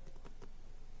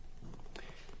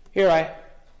 Here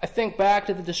I think back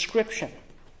to the description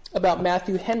about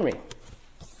Matthew Henry.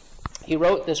 He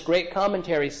wrote this great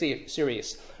commentary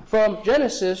series from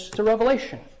Genesis to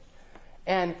Revelation.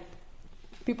 And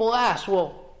people ask,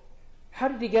 well, how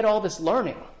did he get all this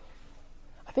learning?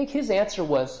 I think his answer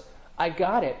was, I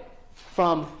got it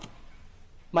from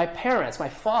my parents, my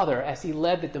father, as he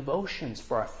led the devotions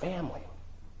for our family.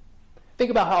 Think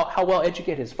about how well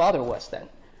educated his father was then.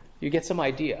 You get some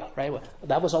idea, right? Well,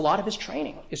 that was a lot of his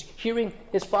training, is hearing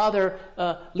his father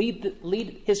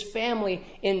lead his family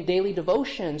in daily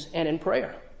devotions and in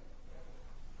prayer.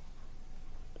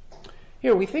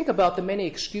 Here, we think about the many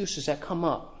excuses that come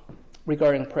up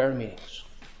regarding prayer meetings.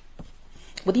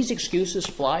 Would these excuses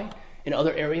fly in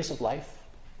other areas of life?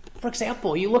 For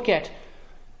example, you look at,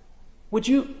 if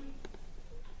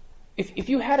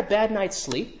you had a bad night's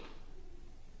sleep,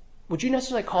 would you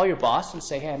necessarily call your boss and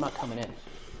say, hey, I'm not coming in?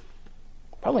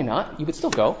 Probably not. You would still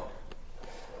go.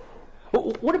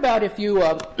 What about if you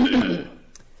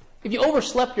if you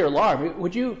overslept your alarm?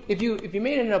 Would you, if you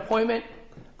made an appointment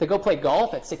to go play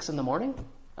golf at 6 a.m?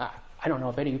 I don't know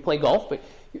if any of you play golf, but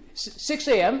 6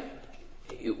 a.m.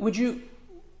 Would you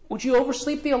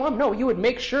oversleep the alarm? No, you would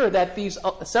make sure that these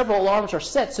several alarms are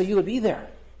set so you would be there.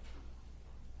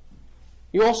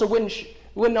 You also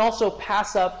wouldn't also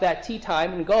pass up that tee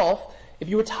time in golf if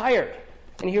you were tired.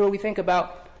 And here we think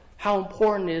about how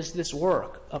important is this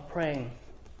work of praying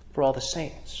for all the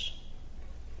saints.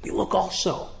 You look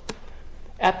also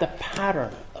at the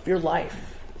pattern of your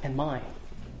life and mine.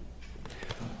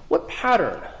 What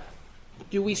pattern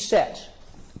do we set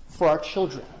for our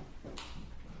children?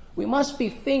 We must be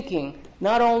thinking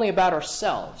not only about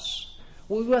ourselves,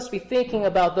 we must be thinking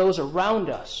about those around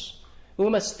us. We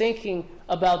must be thinking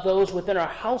about those within our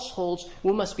households.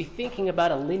 We must be thinking about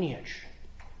a lineage.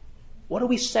 What are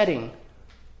we setting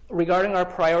regarding our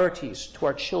priorities to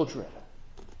our children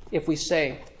if we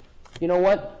say, you know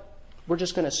what, we're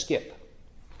just going to skip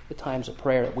the times of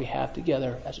prayer that we have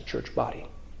together as a church body?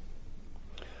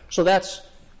 So that's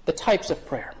the types of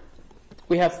prayer.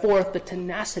 We have fourth, the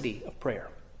tenacity of prayer.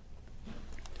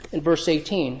 In verse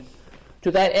 18,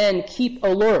 to that end, keep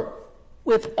alert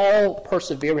with all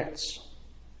perseverance.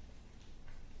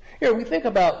 Here, we think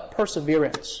about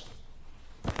perseverance.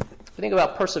 We think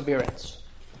about perseverance.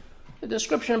 The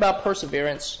description about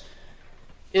perseverance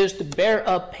is to bear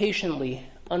up patiently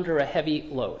under a heavy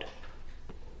load.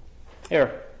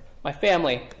 Here, my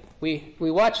family, we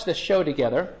watched this show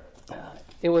together.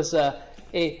 It was a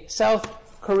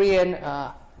South Korean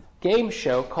game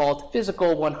show called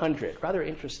Physical 100. Rather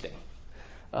interesting.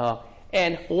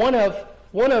 And one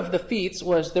of the feats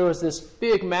was there was this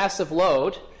big, massive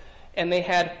load, and they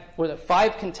had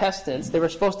 5 contestants. They were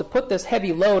supposed to put this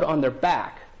heavy load on their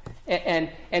back. And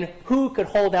who could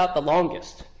hold out the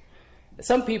longest?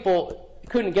 Some people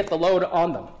couldn't get the load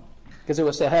on them because it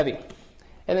was so heavy.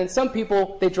 And then some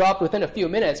people, they dropped within a few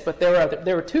minutes, but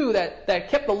there were 2 that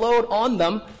kept the load on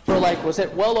them for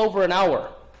well over an hour.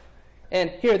 And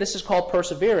here, this is called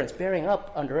perseverance, bearing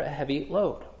up under a heavy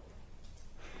load.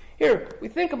 Here, we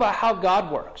think about how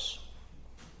God works.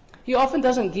 He often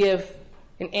doesn't give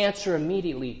an answer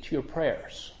immediately to your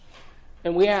prayers.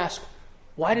 And we ask,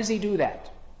 why does he do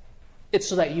that? It's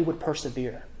so that you would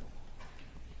persevere.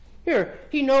 Here,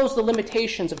 he knows the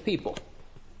limitations of people.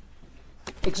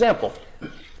 Example,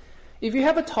 if you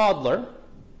have a toddler,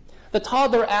 the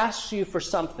toddler asks you for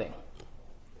something.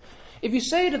 If you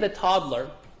say to the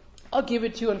toddler, I'll give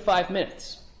it to you in 5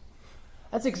 minutes,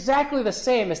 that's exactly the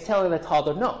same as telling the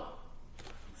toddler, no.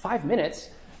 5 minutes?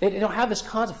 They don't have this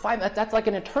concept. 5 minutes, that's like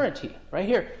an eternity. Right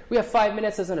here, we have 5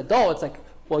 minutes as an adult. It's like,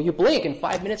 well, you blink and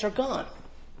 5 minutes are gone.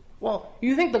 Well,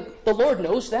 you think the Lord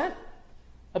knows that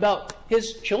about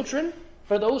his children?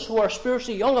 For those who are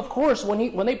spiritually young, of course,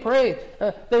 when they pray,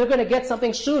 they're going to get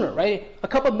something sooner, right? A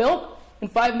cup of milk in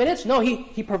 5 minutes? No,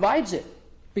 he provides it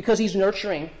because he's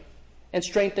nurturing and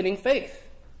strengthening faith.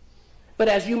 But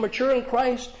as you mature in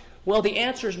Christ, well, the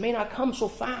answers may not come so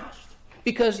fast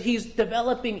because he's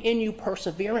developing in you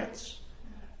perseverance,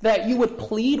 that you would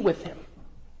plead with him,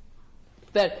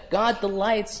 that God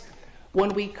delights when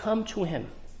we come to him.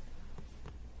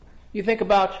 You think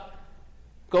about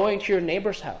going to your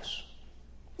neighbor's house.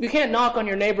 You can't knock on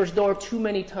your neighbor's door too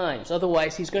many times,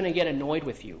 otherwise he's going to get annoyed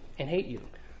with you and hate you.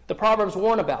 The Proverbs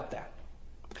warn about that.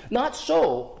 Not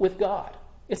so with God.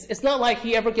 It's not like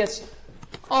he ever gets,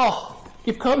 oh,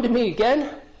 you've come to me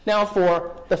again? Now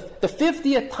for the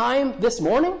 50th time this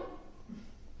morning?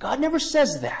 God never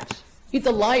says that. He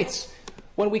delights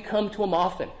when we come to him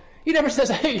often. He never says,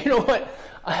 hey, you know what?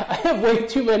 I have way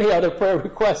too many other prayer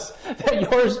requests that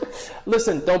yours.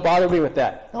 Listen, don't bother me with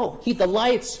that. No, he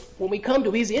delights when we come to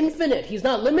him. He's infinite. He's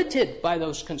not limited by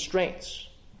those constraints.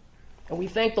 And we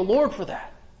thank the Lord for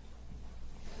that.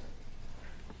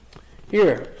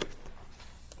 Here,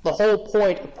 the whole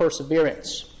point of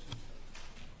perseverance.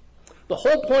 The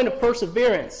whole point of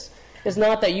perseverance is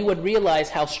not that you would realize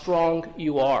how strong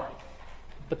you are,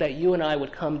 but that you and I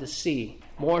would come to see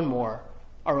more and more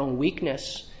our own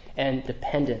weakness and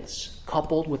dependence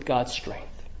coupled with God's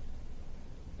strength.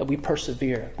 That we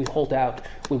persevere, we hold out,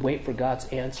 we wait for God's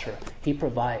answer. He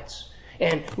provides.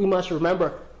 And we must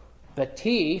remember that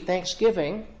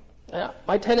Thanksgiving,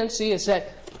 my tendency is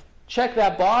that check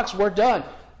that box, we're done.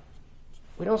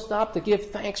 We don't stop to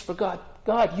give thanks for God.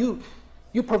 God,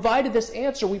 you provided this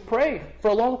answer. We prayed for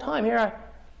a long time. Here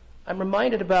I'm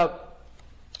reminded about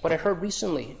what I heard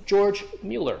recently. George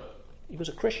Mueller, he was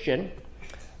a Christian,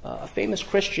 a famous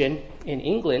Christian in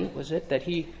England, was it, that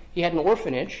he had an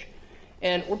orphanage,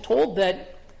 and we're told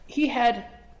that he had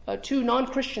 2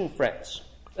 non-Christian friends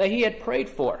that he had prayed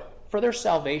for their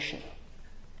salvation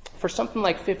for something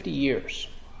like 50 years.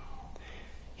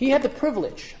 He had the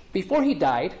privilege, before he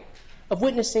died, of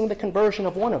witnessing the conversion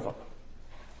of one of them.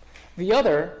 The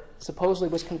other supposedly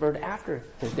was converted after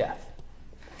his death.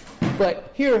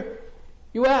 But here,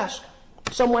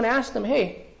 someone asked him,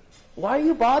 hey, why are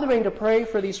you bothering to pray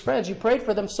for these friends? You prayed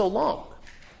for them so long.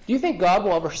 Do you think God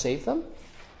will ever save them?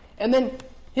 And then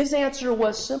his answer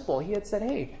was simple. He had said,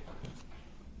 hey,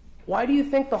 why do you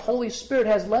think the Holy Spirit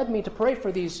has led me to pray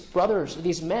for these brothers,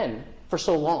 these men, for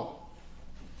so long?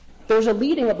 There's a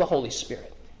leading of the Holy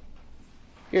Spirit.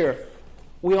 Here,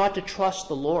 we ought to trust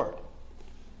the Lord,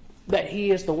 that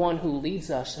he is the one who leads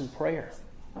us in prayer,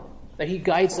 that he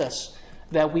guides us,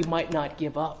 that we might not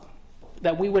give up,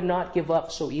 that we would not give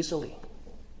up so easily,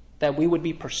 that we would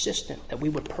be persistent, that we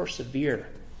would persevere.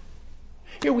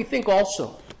 Here we think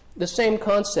also the same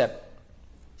concept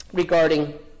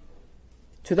regarding,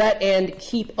 to that end,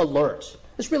 keep alert.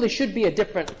 This really should be a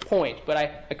different point, but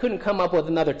I couldn't come up with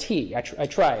another T. I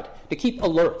tried. To keep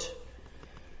alert.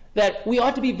 That we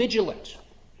ought to be vigilant.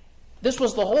 This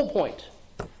was the whole point.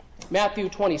 Matthew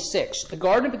 26, the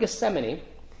Garden of Gethsemane,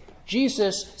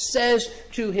 Jesus says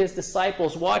to his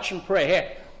disciples, watch and pray.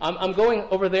 Hey, I'm going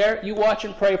over there. You watch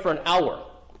and pray for an hour.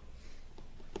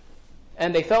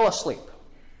 And they fell asleep.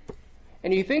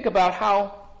 And you think about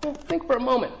how, think for a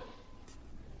moment.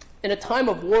 In a time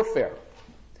of warfare,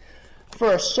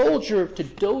 for a soldier to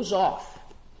doze off,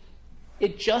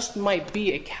 it just might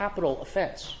be a capital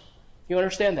offense. You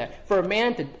understand that? For a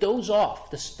man to doze off,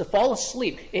 to fall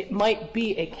asleep, it might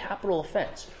be a capital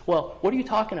offense. Well, what are you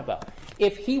talking about?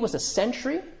 If he was a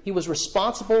sentry, he was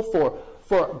responsible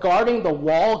for guarding the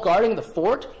wall, guarding the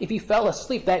fort. If he fell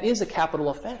asleep, that is a capital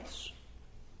offense.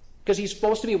 Because he's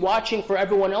supposed to be watching for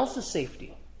everyone else's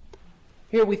safety.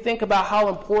 Here we think about how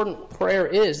important prayer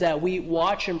is, that we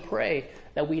watch and pray,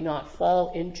 that we not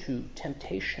fall into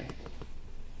temptation.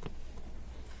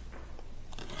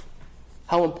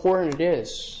 How important it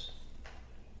is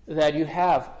that you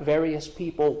have various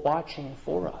people watching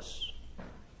for us.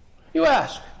 You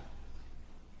ask,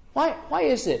 why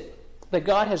is it that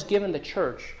God has given the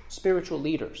church spiritual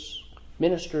leaders,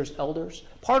 ministers, elders?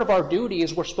 Part of our duty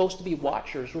is we're supposed to be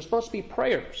watchers. We're supposed to be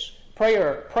prayerers.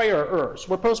 We're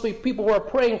supposed to be people who are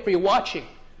praying for you, watching.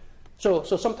 So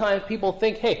sometimes people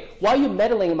think, hey, why are you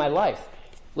meddling in my life?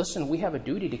 Listen, we have a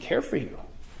duty to care for you.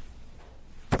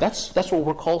 That's what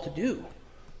we're called to do.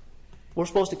 We're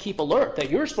supposed to keep alert, that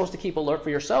you're supposed to keep alert for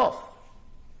yourself.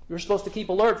 You're supposed to keep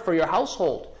alert for your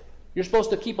household. You're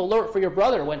supposed to keep alert for your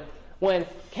brother. When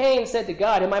Cain said to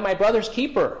God, am I my brother's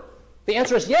keeper? The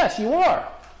answer is yes, you are.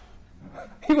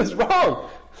 He was wrong.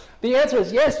 The answer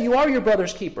is yes, you are your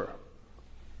brother's keeper.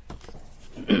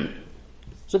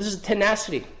 So this is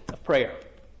tenacity of prayer,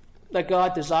 that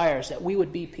God desires that we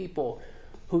would be people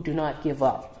who do not give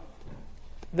up,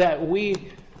 that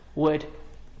we would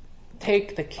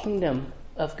take the kingdom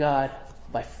of God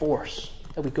by force,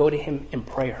 that we go to him in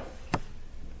prayer.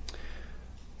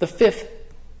 The fifth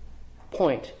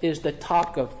point is the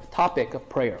topic of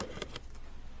prayer.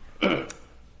 To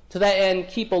that end,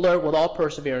 keep alert with all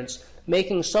perseverance,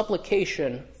 making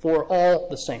supplication for all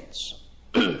the saints.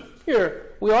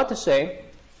 Here, we ought to say,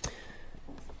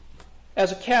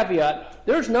 as a caveat,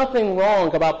 there's nothing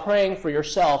wrong about praying for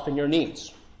yourself and your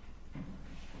needs.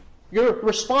 You're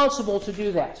responsible to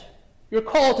do that. You're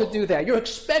called to do that. You're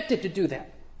expected to do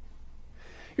that.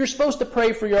 You're supposed to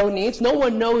pray for your own needs. No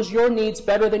one knows your needs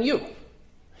better than you.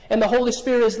 And the Holy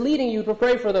Spirit is leading you to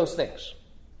pray for those things.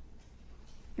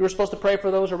 You're supposed to pray for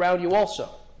those around you also.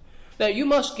 That you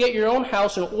must get your own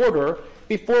house in order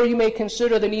before you may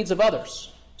consider the needs of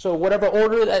others. So whatever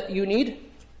order that you need,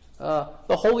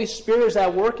 the Holy Spirit is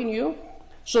at work in you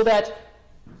so that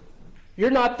you're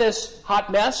not this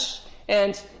hot mess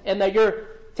and that you're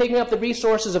taking up the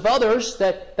resources of others.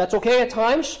 That's okay at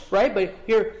times, right? But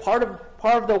here, part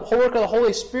of the work of the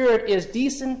Holy Spirit is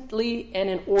decently and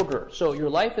in order. So your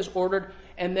life is ordered,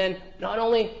 and then not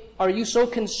only are you so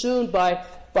consumed by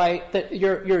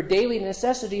your daily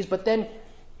necessities, but then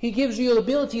he gives you the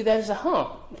ability that is,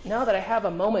 now that I have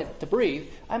a moment to breathe,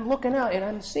 I'm looking out and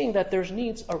I'm seeing that there's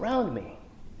needs around me.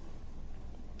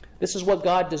 This is what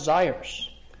God desires,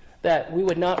 that we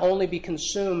would not only be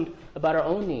consumed about our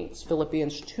own needs,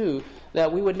 Philippians 2,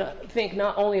 that we would not think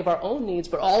not only of our own needs,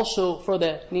 but also for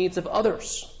the needs of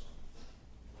others.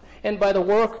 And by the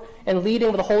work and leading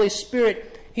of the Holy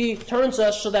Spirit, he turns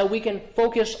us so that we can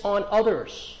focus on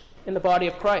others in the body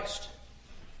of Christ.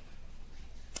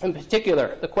 In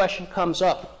particular, the question comes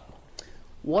up,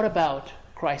 what about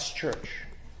Christ's church?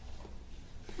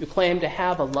 You claim to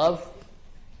have a love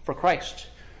for Christ.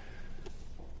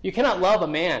 You cannot love a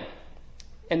man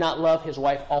and not love his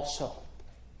wife also.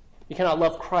 You cannot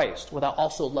love Christ without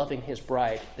also loving his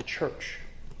bride, the church.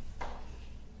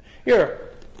 Here,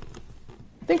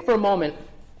 think for a moment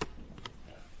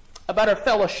about our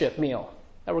fellowship meal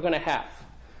that we're going to have.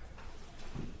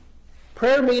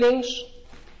 Prayer meetings,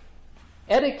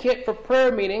 etiquette for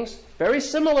prayer meetings, very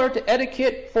similar to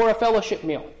etiquette for a fellowship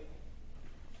meal.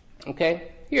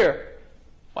 Okay? Here,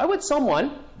 why would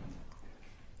someone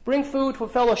bring food to a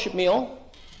fellowship meal?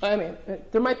 I mean,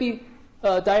 there might be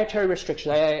dietary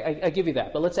restrictions. I give you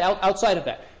that. But let's say outside of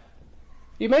that.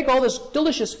 You make all this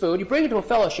delicious food, you bring it to a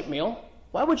fellowship meal.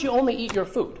 Why would you only eat your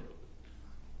food?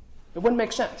 It wouldn't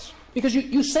make sense. Because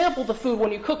you sampled the food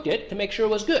when you cooked it to make sure it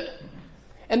was good.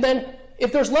 And then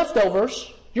if there's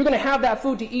leftovers, you're going to have that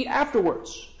food to eat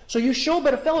afterwards. So you show up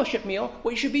at a fellowship meal,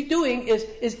 what you should be doing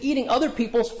is eating other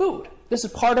people's food. This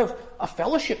is part of a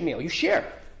fellowship meal. You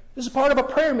share. This is part of a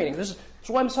prayer meeting. This is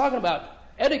what I'm talking about.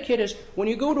 Etiquette is when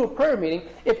you go to a prayer meeting,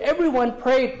 if everyone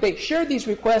prayed, they shared these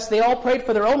requests, they all prayed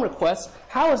for their own requests,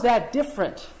 how is that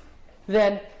different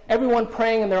than everyone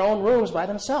praying in their own rooms by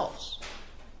themselves?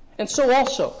 And so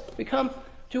also, we come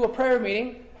to a prayer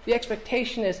meeting, the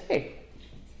expectation is, hey,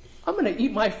 I'm going to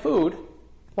eat my food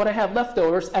when I have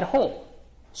leftovers at home.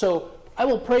 So I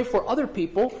will pray for other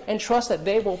people and trust that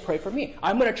they will pray for me.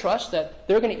 I'm going to trust that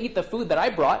they're going to eat the food that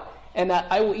I brought and that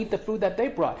I will eat the food that they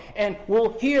brought. And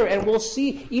we'll hear and we'll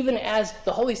see, even as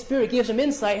the Holy Spirit gives them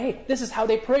insight, hey, this is how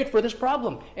they prayed for this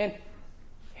problem. And,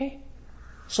 hey,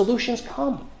 solutions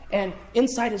come and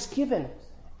insight is given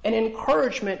and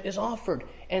encouragement is offered.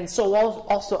 And so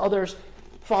also others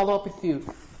follow up with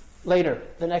you later,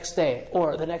 the next day,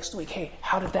 or the next week. Hey,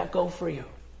 how did that go for you?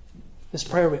 This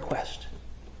prayer request.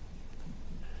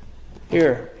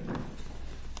 Here,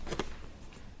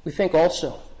 we think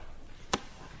also,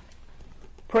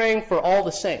 praying for all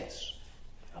the saints.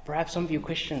 Perhaps some of you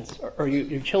Christians, or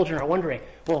your children are wondering,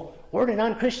 well, where do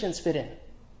non-Christians fit in?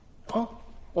 Huh?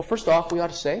 Well, first off, we ought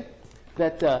to say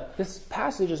that this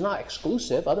passage is not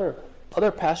exclusive.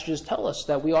 Other passages tell us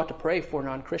that we ought to pray for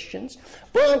non-Christians.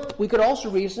 But we could also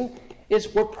reason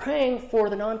is we're praying for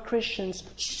the non-Christians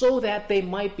so that they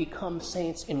might become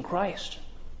saints in Christ.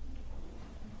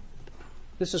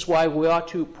 This is why we ought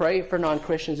to pray for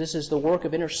non-Christians. This is the work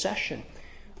of intercession.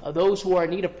 Those who are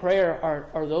in need of prayer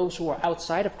are those who are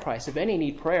outside of Christ. If any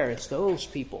need prayer, it's those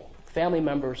people, family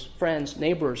members, friends,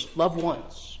 neighbors, loved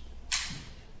ones.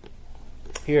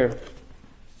 Here,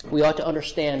 we ought to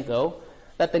understand, though,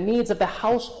 that the needs of the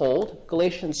household,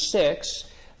 Galatians 6,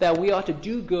 that we ought to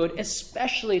do good,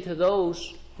 especially to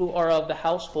those who are of the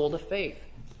household of faith.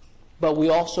 But we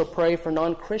also pray for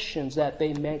non-Christians that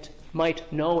they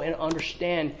might know and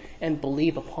understand and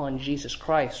believe upon Jesus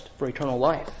Christ for eternal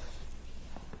life.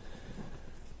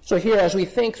 So here, as we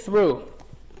think through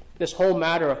this whole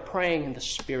matter of praying in the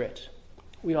Spirit,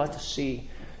 we ought to see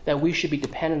that we should be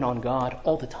dependent on God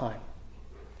all the time,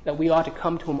 that we ought to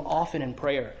come to Him often in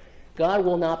prayer. God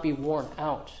will not be worn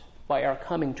out by our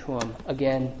coming to Him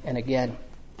again and again.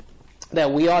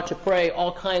 That we ought to pray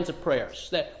all kinds of prayers,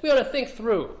 that we ought to think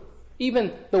through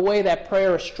even the way that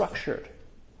prayer is structured.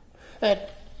 That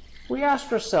we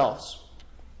ask ourselves,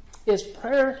 is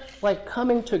prayer like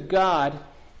coming to God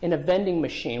in a vending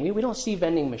machine? We don't see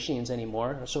vending machines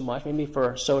anymore so much, maybe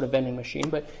for a soda vending machine,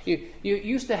 but you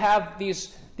used to have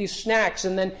these snacks,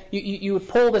 and then you would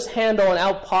pull this handle and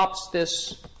out pops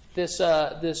this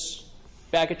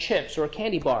bag of chips or a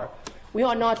candy bar. We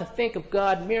ought not to think of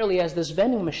God merely as this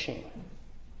vending machine.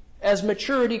 As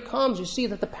maturity comes, you see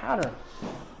that the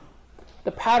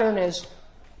pattern is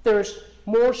there's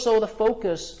more so the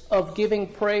focus of giving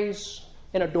praise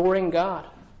and adoring God,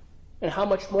 and how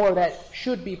much more that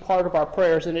should be part of our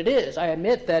prayers, and it is. I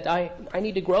admit that I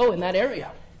need to grow in that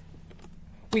area.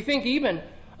 We think even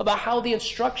about how the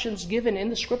instructions given in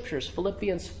the Scriptures,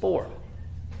 Philippians 4,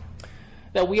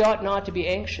 that we ought not to be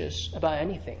anxious about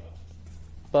anything,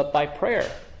 but by prayer,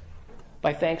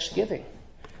 by thanksgiving.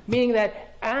 Meaning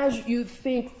that as you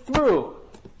think through,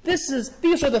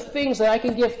 these are the things that I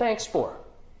can give thanks for.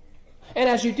 And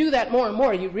as you do that more and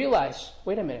more, you realize,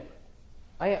 wait a minute,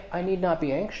 I need not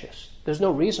be anxious. There's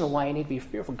no reason why I need to be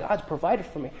fearful. God's provided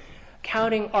for me.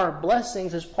 Counting our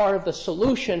blessings is part of the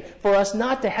solution for us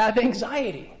not to have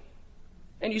anxiety.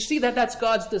 And you see that that's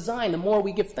God's design. The more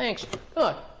we give thanks,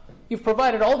 God, you've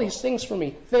provided all these things for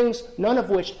me, things none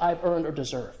of which I've earned or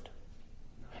deserved.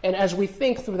 And as we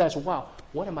think through that, wow,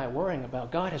 what am I worrying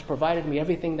about? God has provided me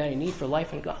everything that I need for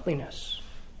life and godliness.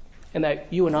 And that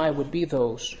you and I would be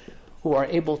those who are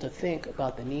able to think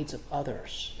about the needs of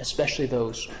others, especially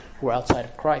those who are outside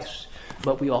of Christ.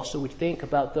 But we also would think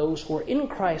about those who are in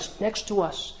Christ next to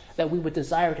us, that we would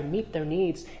desire to meet their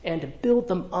needs and to build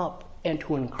them up and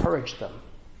to encourage them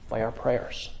by our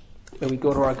prayers. May we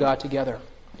go to our God together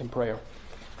in prayer.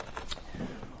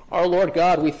 Our Lord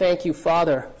God, we thank you,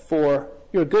 Father, for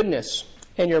your goodness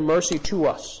and your mercy to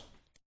us.